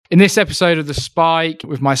In this episode of The Spike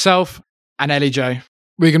with myself and Ellie Joe,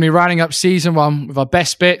 we're going to be rounding up season 1 with our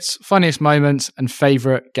best bits, funniest moments, and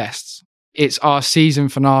favourite guests. It's our season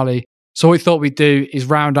finale. So what we thought we'd do is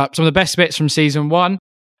round up some of the best bits from season 1,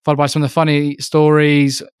 followed by some of the funny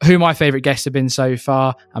stories, who my favourite guests have been so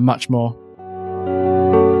far, and much more.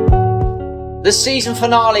 The season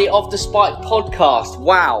finale of the Spike podcast.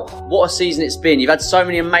 Wow, what a season it's been. You've had so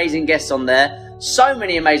many amazing guests on there. So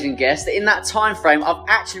many amazing guests that in that time frame, I've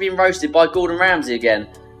actually been roasted by Gordon Ramsay again.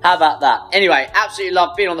 How about that? Anyway, absolutely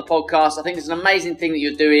love being on the podcast. I think it's an amazing thing that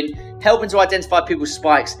you're doing, helping to identify people's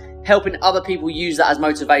spikes, helping other people use that as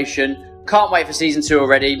motivation. Can't wait for season 2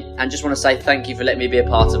 already, and just want to say thank you for letting me be a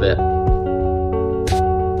part of it.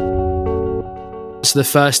 So the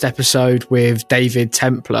first episode with David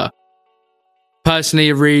Templar. Personally,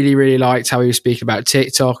 I really liked how he was speaking about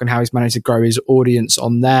TikTok and how he's managed to grow his audience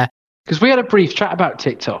on there. Because we had a brief chat about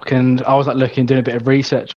TikTok and I was doing a bit of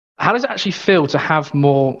research. How does it actually feel to have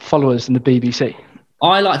more followers than the BBC?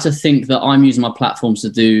 I like to think that I'm using my platforms to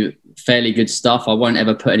do fairly good stuff. I won't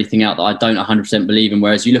ever put anything out that I don't 100% believe in.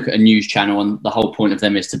 Whereas you look at a news channel and the whole point of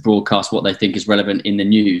them is to broadcast what they think is relevant in the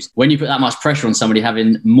news. When you put that much pressure on somebody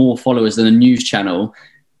having more followers than a news channel,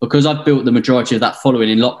 because I've built the majority of that following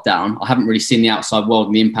in lockdown, I haven't really seen the outside world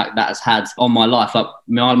and the impact that has had on my life. Like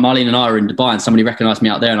Marlene and I are in Dubai and somebody recognised me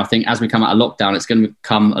out there. And I think as we come out of lockdown, it's going to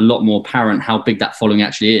become a lot more apparent how big that following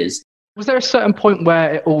actually is. Was there a certain point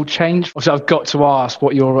where it all changed? Also, I've got to ask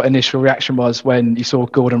what your initial reaction was when you saw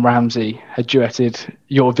Gordon Ramsay had duetted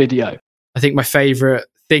your video. I think my favourite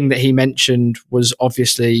thing that he mentioned was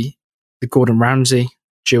obviously the Gordon Ramsay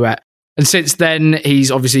duet. And since then,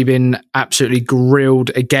 he's obviously been absolutely grilled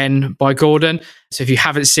again by Gordon. So if you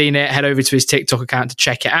haven't seen it, head over to his TikTok account to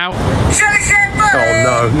check it out. Oh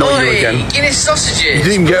no, not you again. Guinness sausages. You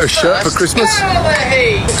didn't even get a shirt for Christmas?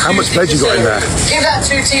 How much veg you got in there? Give that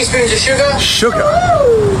 2 teaspoons of sugar.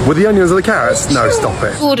 Sugar? With the onions or the carrots? No, stop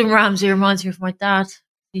it. Gordon Ramsay reminds me of my dad.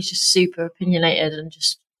 He's just super opinionated and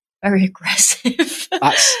just very aggressive.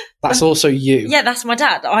 That's also you. Yeah, that's my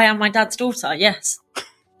dad. I am my dad's daughter, yes.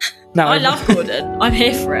 No, I love Gordon. I'm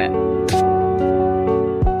here for it.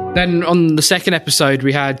 Then on the second episode,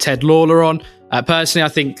 we had Ted Lawler on. Personally, I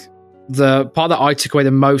think the part that I took away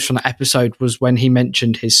the most from that episode was when he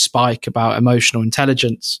mentioned his spike about emotional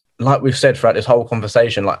intelligence. Like we've said throughout this whole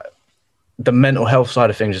conversation, like the mental health side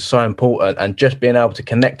of things is so important, and just being able to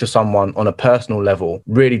connect to someone on a personal level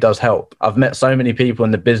really does help. I've met so many people in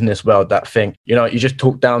the business world that think, you just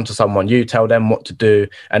talk down to someone, you tell them what to do,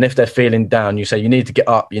 and if they're feeling down, you say, you need to get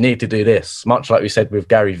up, you need to do this. Much like we said with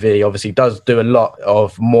Gary Vee, obviously does do a lot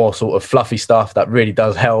of more sort of fluffy stuff that really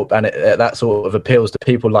does help, and that sort of appeals to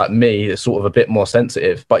people like me, that's sort of a bit more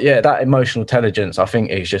sensitive. But yeah, that emotional intelligence, I think,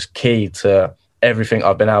 is just key to everything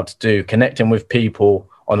I've been able to do, connecting with people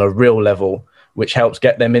on a real level, which helps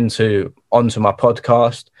get them onto my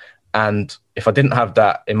podcast. And if I didn't have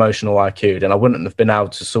that emotional IQ, then I wouldn't have been able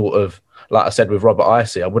to sort of, like I said with Robert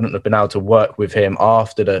Icey, I wouldn't have been able to work with him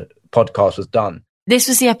after the podcast was done. This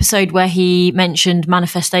was the episode where he mentioned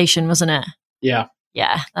manifestation, wasn't it? Yeah.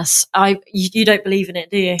 Yeah, you don't believe in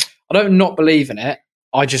it, do you? I don't not believe in it.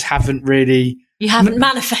 I just haven't really... You haven't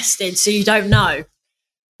manifested, so you don't know.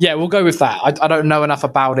 Yeah, we'll go with that. I don't know enough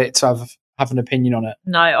about it to have an opinion on it.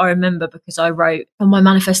 No, I remember because I wrote on my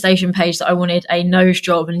manifestation page that I wanted a nose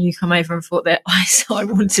job, and you come over and thought that I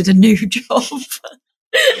wanted a new job.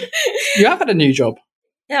 You have had a new job?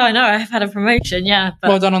 Yeah, I know. I've had a promotion, yeah. But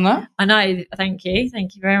well done on that. I know. Thank you.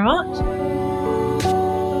 Thank you very much.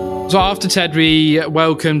 So after Ted, we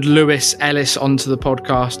welcomed Lewis Ellis onto the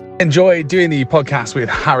podcast. Enjoyed doing the podcast with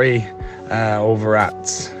Harry over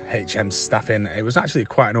at HM Staffing. It was actually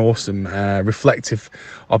quite an awesome, reflective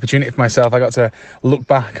opportunity for myself. I got to look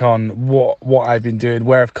back on what I've been doing,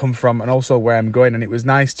 where I've come from, and also where I'm going. And it was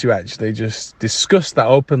nice to actually just discuss that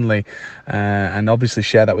openly and obviously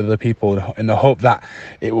share that with other people in the hope that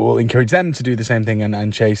it will encourage them to do the same thing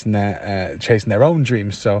and chasing their own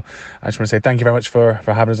dreams. So I just want to say thank you very much for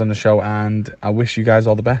having us on the show, and I wish you guys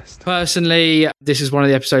all the best. Personally, this is one of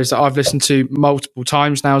the episodes that I've listened to multiple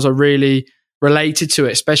times now, as I really related to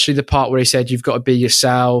it, especially the part where he said you've got to be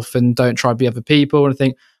yourself and don't try to be other people. And I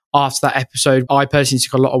think after that episode, I personally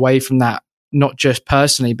took a lot away from that, not just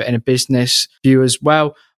personally, but in a business view as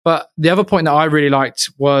well. But the other point that I really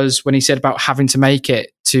liked was when he said about having to make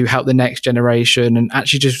it to help the next generation and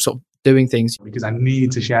actually just sort of doing things. Because I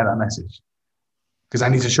need to share that message. Because I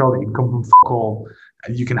need to show that you can come from fuck all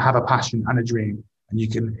and you can have a passion and a dream, and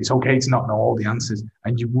it's okay to not know all the answers,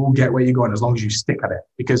 and you will get where you're going as long as you stick at it.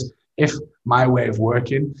 Because if my way of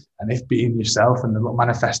working and if being yourself and the little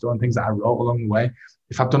manifesto and things that I wrote along the way,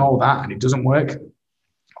 if I've done all that and it doesn't work,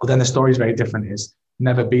 But then the story is very different. Is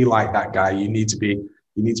never be like that guy. You need to be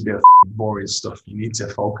the boring stuff. You need to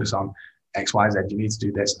focus on X, Y, Z. You need to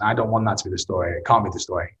do this. And I don't want that to be the story. It can't be the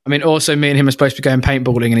story. I mean, also me and him are supposed to be going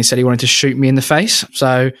paintballing, and he said he wanted to shoot me in the face.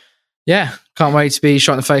 So yeah, can't wait to be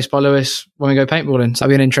shot in the face by Lewis when we go paintballing. So that'll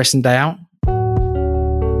be an interesting day out.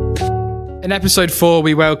 In episode 4,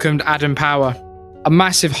 we welcomed Adam Power. A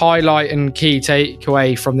massive highlight and key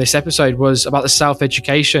takeaway from this episode was about the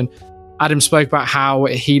self-education. Adam spoke about how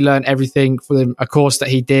he learned everything from a course that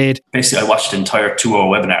he did. Basically, I watched the entire 2-hour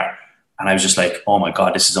webinar and I was just like, oh my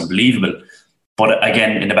God, this is unbelievable. But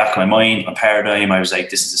again, in the back of my mind, my paradigm, I was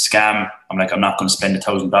like, this is a scam. I'm like, I'm not going to spend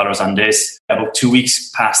 $1,000 on this. About 2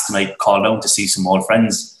 weeks passed and I called down to see some old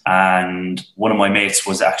friends. And one of my mates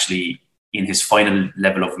was actually in his final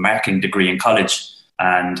level of marketing degree in college.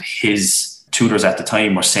 And his tutors at the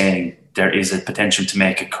time were saying there is a potential to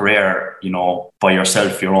make a career, by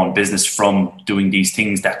yourself, your own business from doing these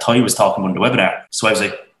things that Ty was talking about in the webinar. So I was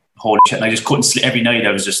like, holy shit. And I just couldn't sleep every night.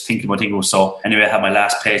 I was just thinking about things. So anyway, I had my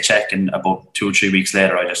last paycheck and about 2 or 3 weeks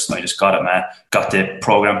later, I just got it, man. Got the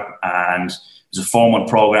program, and it was a 4-month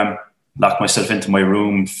program. Locked myself into my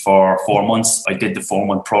room for 4 months. I did the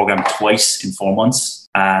 4-month program twice in 4 months.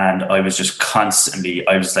 And I was just constantly,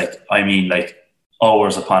 hours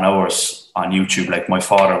upon hours on YouTube. Like my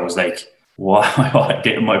father was like, what?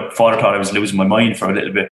 My father thought I was losing my mind for a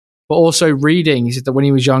little bit. But also reading, he said that when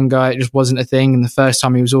he was younger, it just wasn't a thing. And the first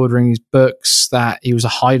time he was ordering his books, that he was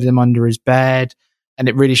hiding them under his bed. And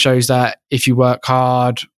it really shows that if you work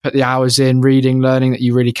hard, put the hours in, reading, learning, that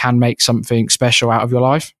you really can make something special out of your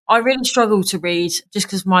life. I really struggle to read just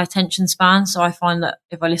because of my attention span. So I find that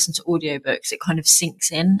if I listen to audiobooks, it kind of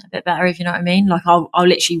sinks in a bit better, if you know what I mean. Like I'll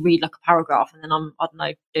literally read like a paragraph and then I'm, I don't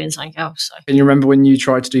know, doing something else. So. Can you remember when you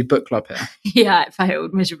tried to do book club here? Yeah, it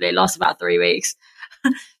failed miserably. It lasted about 3 weeks.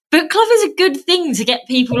 Book club is a good thing to get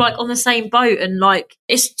people like on the same boat, and like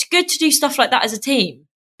it's good to do stuff like that as a team.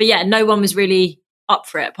 But yeah, no one was really up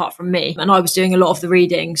for it apart from me, and I was doing a lot of the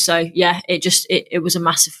reading, so yeah, it was a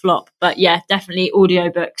massive flop. But yeah, definitely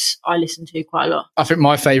audiobooks I listen to quite a lot. I think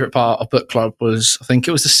my favourite part of book club was, I think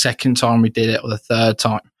it was the second time we did it or the third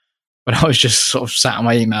time, when I was just sort of sat on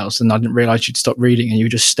my emails and I didn't realise you'd stop reading and you were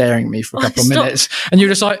just staring at me for a couple of minutes and you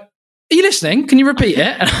were just like, are you listening? Can you repeat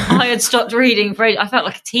it? I had stopped reading I felt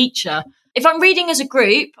like a teacher. If I'm reading as a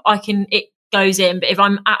group, it goes in, but if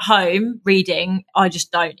I'm at home reading, I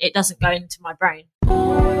just don't. It doesn't go into my brain.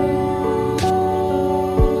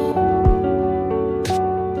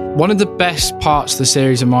 One of the best parts of the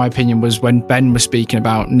series, in my opinion, was when Ben was speaking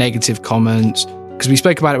about negative comments, because we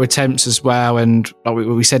spoke about it with temps as well. And like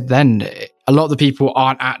we said then, a lot of the people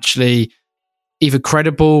aren't actually either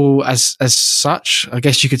credible as such, I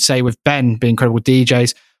guess you could say, with Ben being credible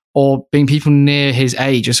DJs, or being people near his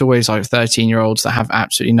age. It's always like 13-year-olds that have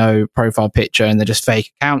absolutely no profile picture and they're just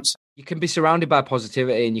fake accounts. You can be surrounded by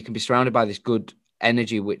positivity and you can be surrounded by this good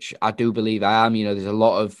energy, which I do believe I am. There's a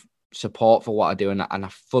lot of support for what I do, and I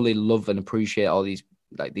fully love and appreciate all these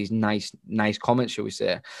nice comments, shall we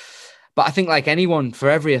say. But I think, like anyone, for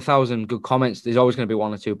every 1,000 good comments, there's always going to be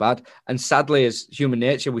 1 or 2 bad. And sadly, as human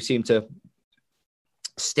nature, we seem to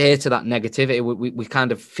stay to that negativity. We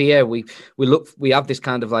kind of fear. We have this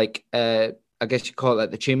kind of like I guess you call it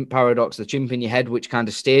like the chimp paradox, the chimp in your head, which kind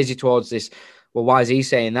of steers you towards this. Well, why is he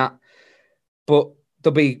saying that? But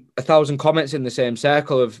there'll be 1,000 comments in the same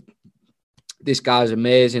circle of, this guy's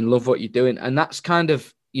amazing, love what you're doing, and that's kind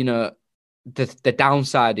of the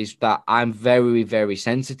downside is that I'm very, very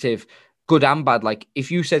sensitive, good and bad. Like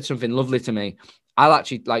if you said something lovely to me, I'll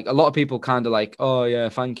actually, like, a lot of people kind of like, oh yeah,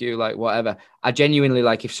 thank you, like whatever. I genuinely,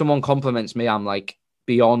 like, if someone compliments me, I'm like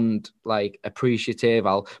beyond like appreciative.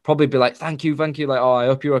 I'll probably be like, thank you, like, oh, I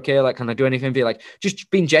hope you're okay, like, can I do anything for you? Like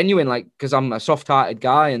just being genuine, like, because I'm a soft-hearted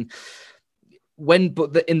guy. And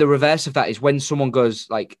in the reverse of that is when someone goes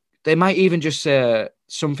like, they might even just say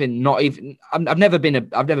something not even. I've never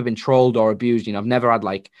been trolled or abused. I've never had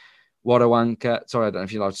like, what a wanker. Sorry, I don't know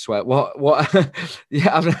if you're allowed to swear. What?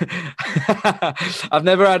 Yeah, I've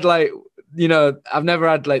never had like, I've never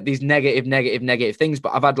had like these negative things.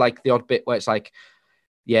 But I've had like the odd bit where it's like,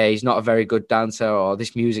 yeah, he's not a very good dancer, or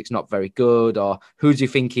this music's not very good, or who do you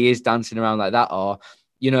think he is dancing around like that, or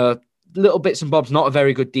little bits and bobs, not a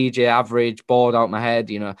very good DJ, average, bored out my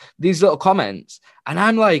head, these little comments. And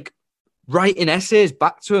I'm like writing essays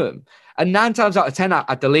back to him. And 9 times out of 10,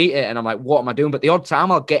 I delete it and I'm like, what am I doing? But the odd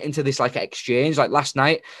time I'll get into this like exchange. Like last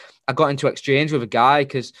night, I got into exchange with a guy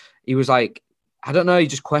because he was like, I don't know, he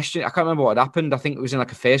just questioned. I can't remember what had happened. I think it was in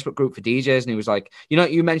like a Facebook group for DJs. And he was like,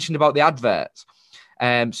 you mentioned about the adverts.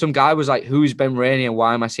 some guy was like, who's Ben Rainey and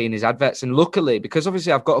why am I seeing his adverts? And luckily, because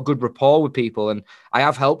obviously I've got a good rapport with people and I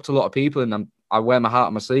have helped a lot of people and I wear my heart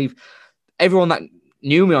on my sleeve, everyone that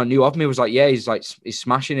knew me or knew of me was like, yeah, he's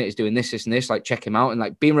smashing it, he's doing this and this, like check him out, and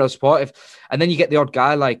like being real supportive. And then you get the odd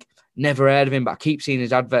guy like, never heard of him, but I keep seeing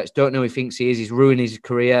his adverts, don't know who he thinks he is, he's ruining his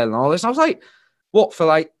career and all this. And I was like, what, for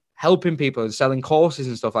like helping people and selling courses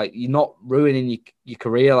and stuff? Like, you're not ruining your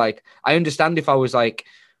career. Like, I understand if I was like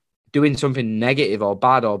doing something negative or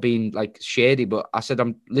bad or being like shady, but I said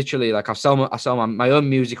I'm literally like, I sell my own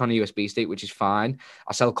music on a USB stick, which is fine.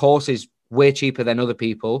 I sell courses way cheaper than other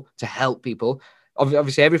people to help people.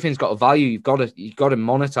 Obviously, everything's got a value. You've got to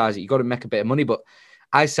monetize it. You've got to make a bit of money, but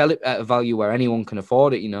I sell it at a value where anyone can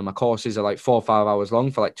afford it. You know, my courses are like 4 or 5 hours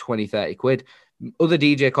long for like 20, 30 quid. Other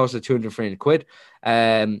DJ courses are 200, 300 quid.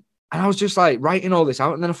 And I was just like writing all this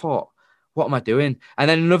out. And then I thought, what am I doing? And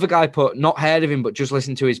then another guy put, not heard of him, but just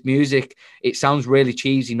listen to his music. It sounds really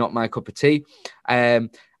cheesy, not my cup of tea. And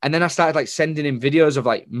then I started like sending him videos of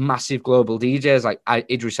like massive global DJs like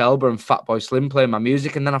Idris Elba and Fatboy Slim playing my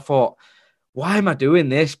music. And then I thought, why am I doing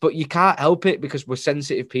this? But you can't help it because we're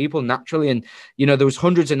sensitive people naturally. And, you know, there was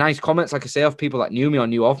hundreds of nice comments, like I say, of people that knew me or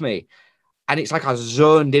knew of me. And it's like I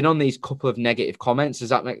zoned in on these couple of negative comments. Does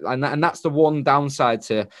that make, and that's the one downside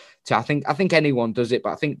to I think anyone does it,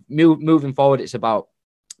 but I think moving forward, it's about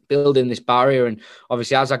building this barrier. And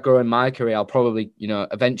obviously, as I grow in my career, I'll probably, you know,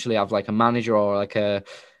 eventually have like a manager or like a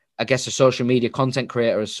social media content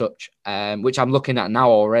creator as such, which I'm looking at now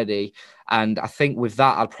already. And I think with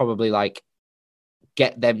that, I'll probably like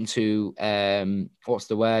get them to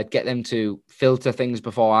get them to filter things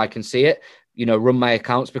before I can see it, you know, run my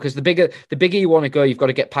accounts, because the bigger you want to go, you've got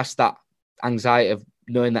to get past that anxiety of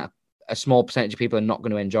knowing that a small percentage of people are not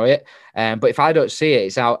going to enjoy it. But if I don't see it,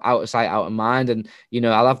 it's out of sight, out of mind. And, you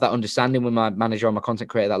know, I'll have that understanding with my manager or my content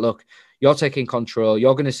creator that, look, you're taking control.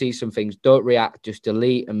 You're going to see some things. Don't react, just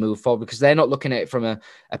delete and move forward, because they're not looking at it from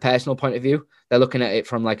a personal point of view. They're looking at it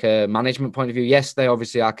from like a management point of view. Yes, they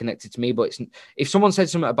obviously are connected to me, but if someone said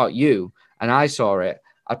something about you and I saw it,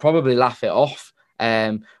 I'd probably laugh it off.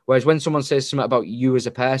 Whereas when someone says something about you as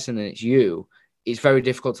a person and it's you, it's very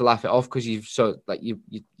difficult to laugh it off because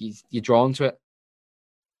you're drawn to it.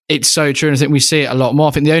 It's so true. And I think we see it a lot more.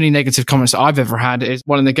 I think the only negative comments that I've ever had is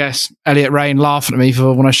one of the guests, Elliot Rain, laughing at me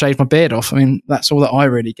for when I shaved my beard off. I mean, that's all that I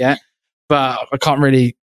really get. But I can't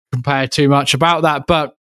really compare too much about that.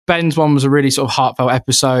 But Ben's one was a really sort of heartfelt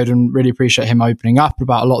episode, and really appreciate him opening up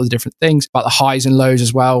about a lot of the different things, about the highs and lows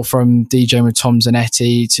as well, from DJing with Tom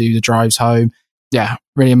Zanetti to the drives home. Yeah,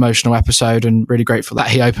 really emotional episode, and really grateful that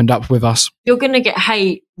he opened up with us. You're going to get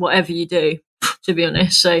hate whatever you do, to be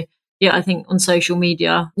honest. So yeah, I think on social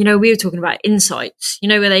media, you know, we were talking about insights, you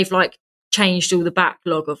know, where they've like changed all the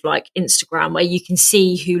backlog of like Instagram, where you can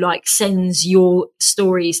see who like sends your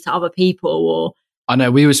stories to other people. Or I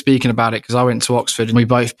know we were speaking about it because I went to Oxford and we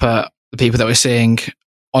both put the people that we're seeing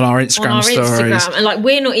on our Instagram stories. And like,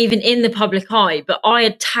 we're not even in the public eye, but I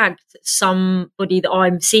had tagged somebody that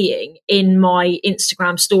I'm seeing in my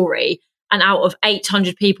Instagram story. And out of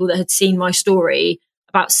 800 people that had seen my story,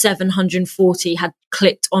 about 740 had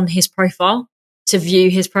clicked on his profile to view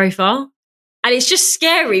his profile. And it's just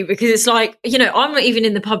scary because it's like, you know, I'm not even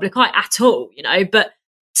in the public eye at all, you know, but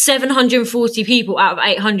 740 people out of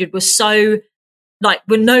 800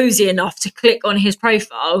 were nosy enough to click on his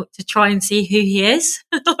profile to try and see who he is.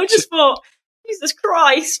 I just thought, Jesus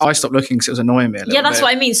Christ. I stopped looking because it was annoying me a little bit. Yeah, that's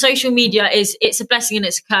what I mean. Social media it's a blessing and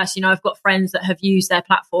it's a curse. You know, I've got friends that have used their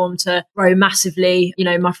platform to grow massively. You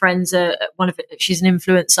know, my friend's she's an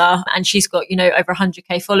influencer and she's got, you know, over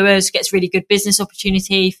 100k followers, gets really good business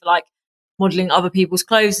opportunity for like modeling other people's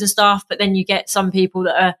clothes and stuff. But then you get some people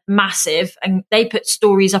that are massive and they put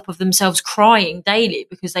stories up of themselves crying daily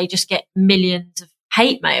because they just get millions of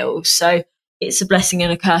hate mails. So it's a blessing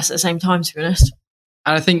and a curse at the same time, to be honest.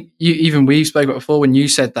 And I think we spoke about before when you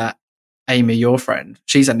said that Amy, your friend,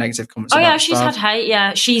 she's had negative comments. Oh about yeah, she's had hate.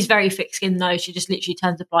 Yeah, she's very thick-skinned though. She just literally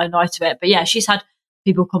turns a blind eye to it. But yeah, she's had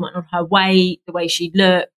people comment on her weight, the way she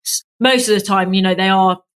looks. Most of the time, you know, they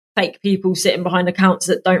are fake people sitting behind accounts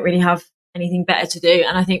that don't really have anything better to do.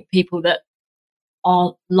 And I think people that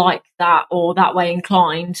are like that or that way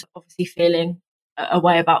inclined, obviously feeling a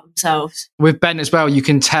way about themselves. With Ben as well, you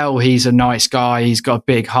can tell he's a nice guy. He's got a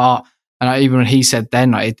big heart. And even when he said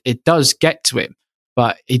then, like, it does get to him,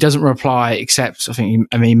 but he doesn't reply except, I think,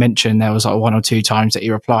 he mentioned there was like 1 or 2 times that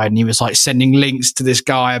he replied and he was like sending links to this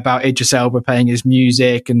guy about Idris Elba playing his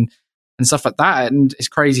music and stuff like that. And it's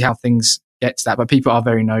crazy how things get to that, but people are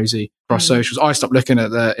very nosy across socials. I stopped looking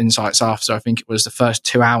at the insights after, I think it was the first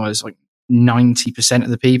 2 hours, like 90%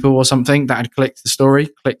 of the people or something that had clicked the story,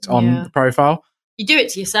 clicked on the profile. You do it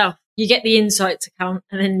to yourself. You get the insights account,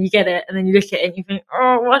 and then you get it, and then you look at it, and you think,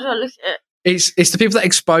 oh, why did I look at it? It's the people that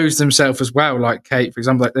expose themselves as well. Like Kate, for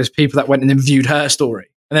example, like there's people that went and then viewed her story.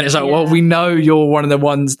 And then it's like, well, we know you're one of the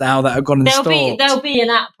ones now that have gone and stalked. There'll be an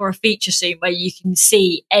app or a feature soon where you can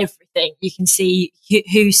see everything. You can see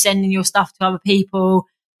who's sending your stuff to other people,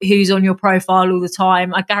 who's on your profile all the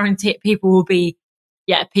time. I guarantee it, people will be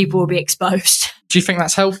exposed. Do you think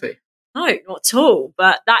that's healthy? No, not at all.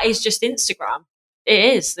 But that is just Instagram.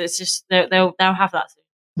 It is. It's just they'll have that soon.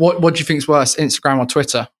 What do you think is worse, Instagram or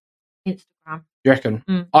Twitter? Instagram. You reckon?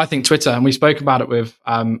 I think Twitter, and we spoke about it with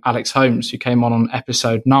Alex Holmes, who came on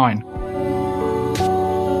episode 9.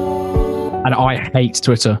 And I hate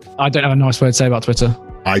Twitter. I don't have a nice word to say about Twitter.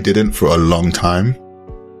 I didn't for a long time.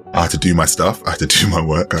 I had to do my stuff. I had to do my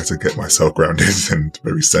work. I had to get myself grounded and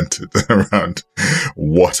very centered around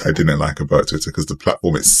what I didn't like about Twitter, because the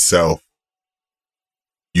platform itself,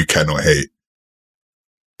 you cannot hate.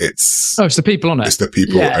 It's the people on it. It's the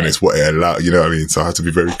people, and it's what it allows. You know what I mean? So I had to be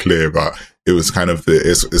very clear about. It was kind of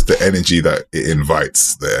it's the energy that it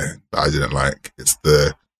invites there that I didn't like. It's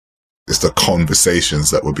the conversations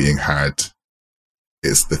that were being had.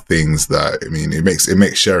 It's the things that, I mean, it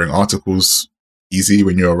makes sharing articles easy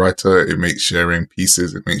when you're a writer. It makes sharing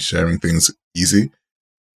pieces. It makes sharing things easy.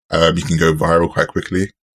 You can go viral quite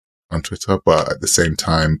quickly on Twitter, but at the same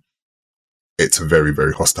time, it's a very,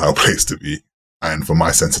 very hostile place to be. And for my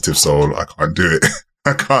sensitive soul, I can't do it.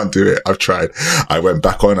 I can't do it. I've tried. I went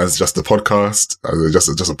back on as just a podcast, as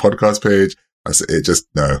just a podcast page. It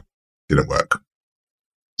just, didn't work.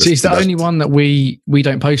 See, it's the only one that we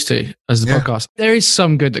don't post to as the podcast. There is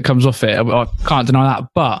some good that comes off it. I can't deny that.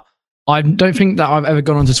 But I don't think that I've ever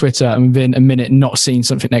gone onto Twitter and within a minute not seen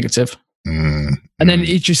something negative. And then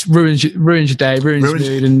it just ruins your day, ruins your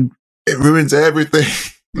mood. And it ruins everything.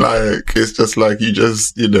 Like, it's just like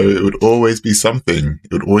it would always be something.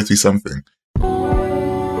 It would always be something.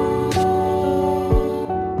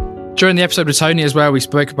 During the episode with Tony as well, we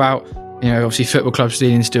spoke about, obviously football clubs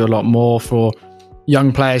needing to do a lot more for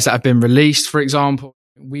young players that have been released, for example.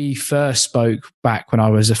 We first spoke back when I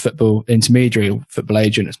was a football intermediary, football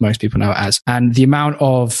agent, as most people know it as. And the amount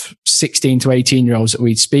of 16 to 18-year-olds that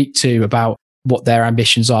we'd speak to about what their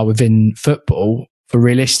ambitions are within football, for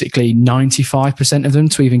realistically 95% of them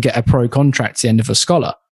to even get a pro contract at the end of a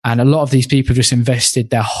scholar. And a lot of these people just invested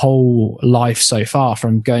their whole life so far,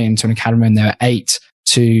 from going into an academy when they were 8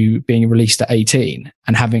 to being released at 18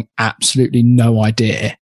 and having absolutely no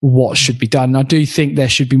idea what should be done. And I do think there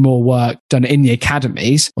should be more work done in the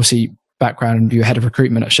academies. Obviously, background, you're head of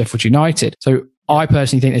recruitment at Sheffield United. So I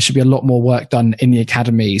personally think there should be a lot more work done in the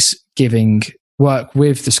academies, giving work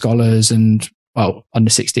with the scholars and under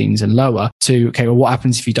 16s and lower to, what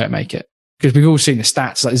happens if you don't make it? Because we've all seen the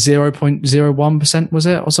stats, like 0.01%, was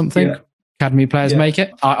it, or something? Yeah. Academy players make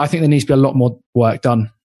it. I think there needs to be a lot more work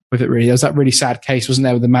done with it, really. There was that really sad case, wasn't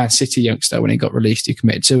there, with the Man City youngster when he got released, he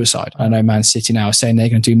committed suicide. I know Man City now are saying they're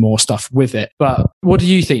going to do more stuff with it. But what do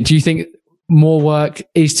you think? Do you think more work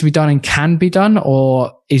is to be done and can be done,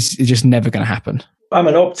 or is it just never going to happen? I'm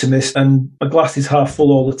an optimist and my glass is half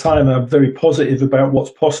full all the time. I'm very positive about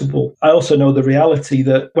what's possible. I also know the reality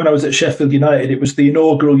that when I was at Sheffield United, it was the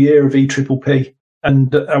inaugural year of EPPP,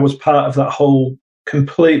 and I was part of that whole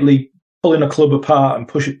completely pulling a club apart and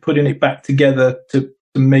putting it back together to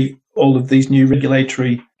meet all of these new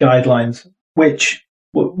regulatory guidelines, which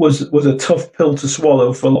was a tough pill to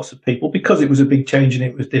swallow for lots of people because it was a big change and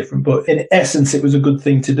it was different. But in essence, it was a good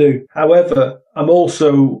thing to do. However, I'm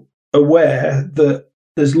also aware that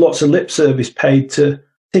there's lots of lip service paid to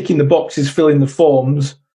ticking the boxes, filling the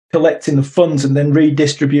forms, collecting the funds, and then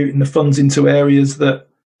redistributing the funds into areas that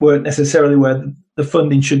weren't necessarily where the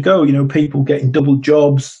funding should go. People getting double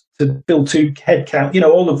jobs to fill 2 headcount,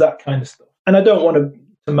 all of that kind of stuff. And I don't want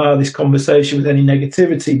to mar this conversation with any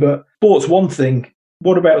negativity, but sport's one thing.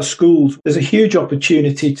 What about schools? There's a huge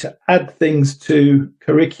opportunity to add things to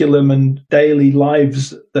curriculum and daily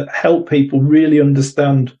lives that help people really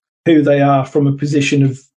understand who they are from a position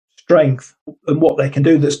of strength and what they can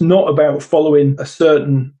do. That's not about following a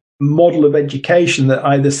certain model of education that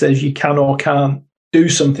either says you can or can't do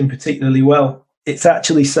something particularly well. It's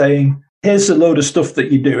actually saying, here's a load of stuff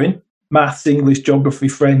that you're doing, maths, English, geography,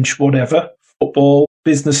 French, whatever, football,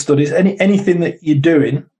 business studies, anything that you're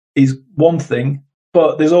doing is one thing,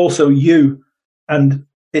 but there's also you. And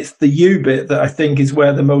it's the you bit that I think is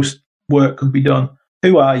where the most work could be done.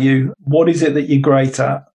 Who are you? What is it that you're great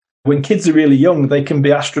at? When kids are really young, they can be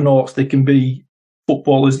astronauts, they can be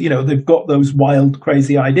footballers, they've got those wild,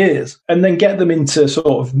 crazy ideas. And then get them into sort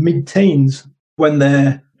of mid-teens when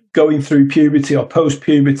they're going through puberty or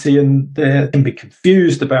post-puberty, and they can be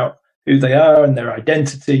confused about who they are and their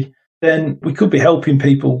identity, then we could be helping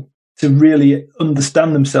people to really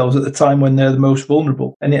understand themselves at the time when they're the most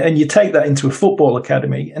vulnerable. And you take that into a football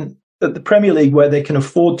academy, and at the Premier League, where they can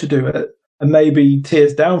afford to do it, and maybe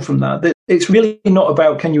tears down from that, it's really not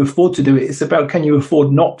about can you afford to do it, it's about can you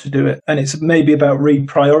afford not to do it. And it's maybe about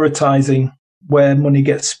reprioritizing where money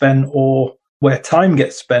gets spent or where time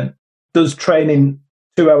gets spent. Does training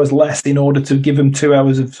 2 hours less in order to give them 2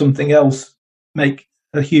 hours of something else make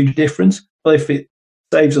a huge difference? Well, if it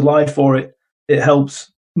saves a life for it, it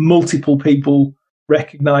helps multiple people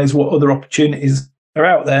recognize what other opportunities are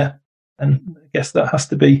out there. And I guess that has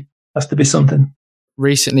to be something.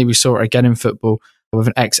 Recently, we saw it again in football with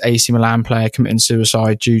an ex-AC Milan player committing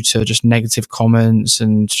suicide due to just negative comments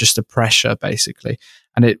and just the pressure, basically.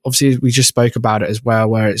 And it obviously, we just spoke about it as well,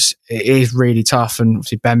 where it is really tough. And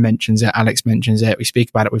obviously, Ben mentions it, Alex mentions it. We speak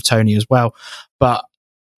about it with Tony as well.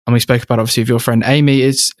 And we spoke about, obviously, with your friend Amy,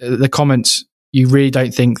 it's the comments. You really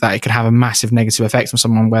don't think that it could have a massive negative effect on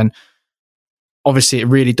someone when obviously it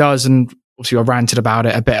really does. And obviously, I ranted about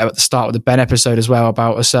it a bit at the start of the Ben episode as well,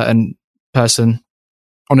 about a certain person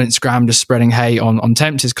on Instagram just spreading hate on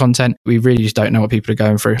Tempted's content. We really just don't know what people are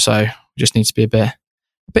going through. So we just need to be a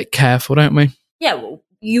bit careful, don't we? Yeah, well,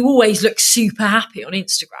 you always look super happy on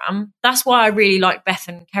Instagram. That's why I really like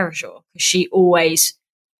Bethan Kershaw, because she always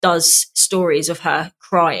does stories of her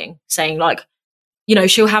crying, saying like, you know,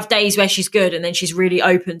 she'll have days where she's good and then she's really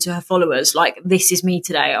open to her followers. Like, this is me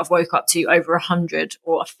today. I've woke up to over 100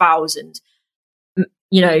 or 1,000,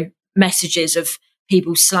 you know, messages of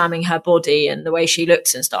people slamming her body and the way she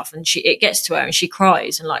looks and stuff. And it gets to her and she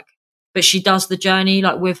cries, and like, but she does the journey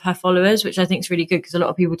like with her followers, which I think is really good, because a lot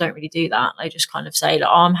of people don't really do that. They just kind of say like,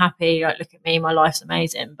 oh, I'm happy. Like, look at me. My life's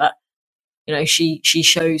amazing. But, you know, she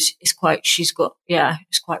shows it's quite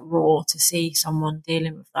raw to see someone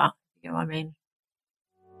dealing with that. You know what I mean?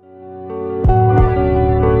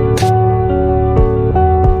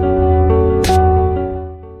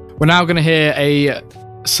 We're now going to hear a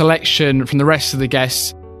selection from the rest of the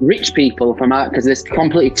guests. Rich people from art, because there's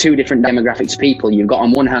completely two different demographics of people. You've got,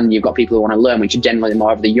 on one hand, you've got people who want to learn, which are generally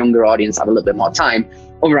more of the younger audience, have a little bit more time.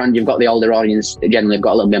 Other hand, you've got the older audience, generally have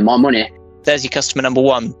got a little bit more money. There's your customer number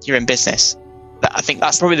one, you're in business. I think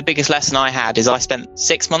that's probably the biggest lesson I had, is I spent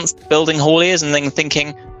 6 months building hauliers and then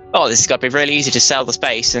thinking, oh, this has got to be really easy to sell the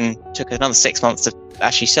space, and took another 6 months to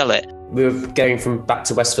actually sell it. We were going from back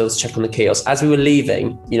to Westfield to check on the kiosk. As we were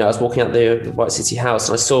leaving, you know, I was walking out the White City House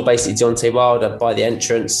and I saw basically Deontay Wilder by the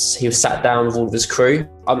entrance. He was sat down with all of his crew.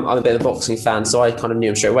 I'm a bit of a boxing fan, so I kind of knew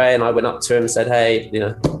him straight away, and I went up to him and said, hey, you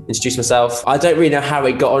know, introduce myself. I don't really know how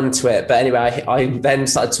we got onto it, but anyway, I then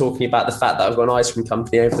started talking about the fact that I've got an ice cream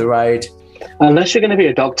company over the road. Unless you're going to be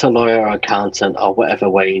a doctor, lawyer, or accountant, or whatever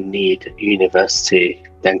way you need university,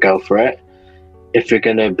 then go for it. If you're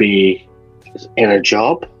going to be in a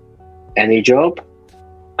job, any job,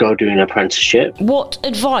 go do an apprenticeship. What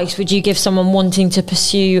advice would you give someone wanting to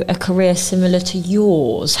pursue a career similar to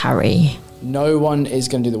yours, Harry? No one is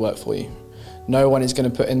going to do the work for you. No one is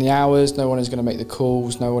going to put in the hours. No one is going to make the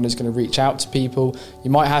calls. No one is going to reach out to people. You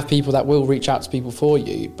might have people that will reach out to people for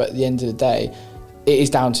you, but at the end of the day, it is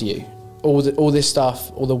down to you. All this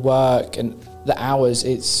stuff, all the work and the hours,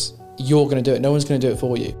 you're going to do it. No one's going to do it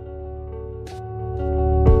for you.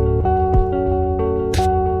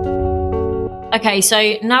 Okay,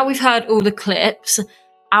 so now we've heard all the clips.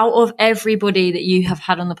 Out of everybody that you have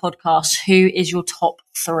had on the podcast, who is your top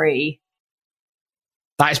three?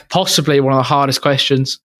 That is possibly one of the hardest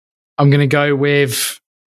questions. I'm going to go with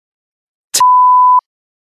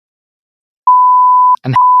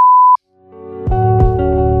and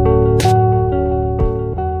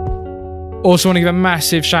also want to give a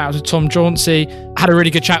massive shout out to Tom Jauncey. I had a really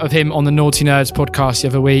good chat with him on the Naughty Nerds podcast the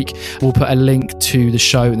other week. We'll put a link to the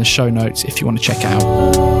show in the show notes if you want to check it out.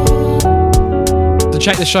 So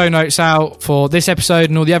check the show notes out for this episode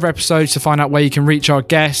and all the other episodes to find out where you can reach our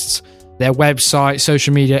guests, their website,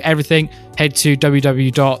 social media, everything. Head to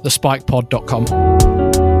www.thespikepod.com.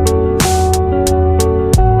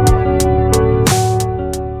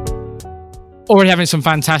 Already having some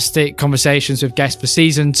fantastic conversations with guests for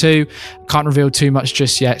season 2. Can't reveal too much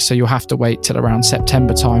just yet, so you'll have to wait till around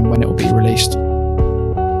September time when it will be released.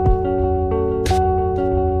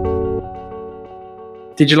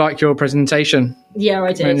 Did you like your presentation? Yeah,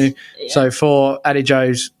 I did. Yeah. So for Eddie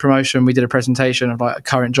Joe's promotion, we did a presentation of like a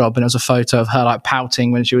current job, and it was a photo of her like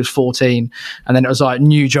pouting when she was 14, and then it was like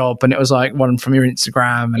new job, and it was like one from your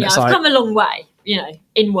Instagram, and yeah, it's I've like come a long way, you know,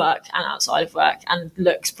 in work and outside of work, and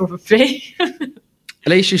looks probably. At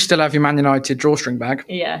least you still have your Man United drawstring bag.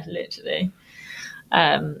 Yeah, literally.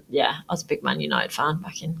 Yeah, I was a big Man United fan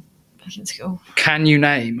back in school. Can you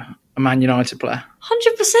name a Man United player.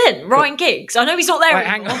 100%. Ryan Giggs. I know he's not there Wait,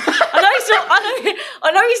 anymore.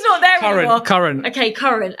 I know he's not there anymore. Current. Okay,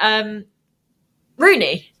 current.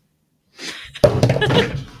 Rooney.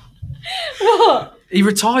 What? He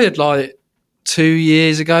retired like 2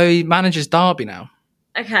 years ago. He manages Derby now.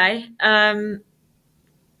 Okay.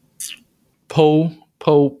 Paul.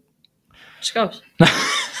 Scholes.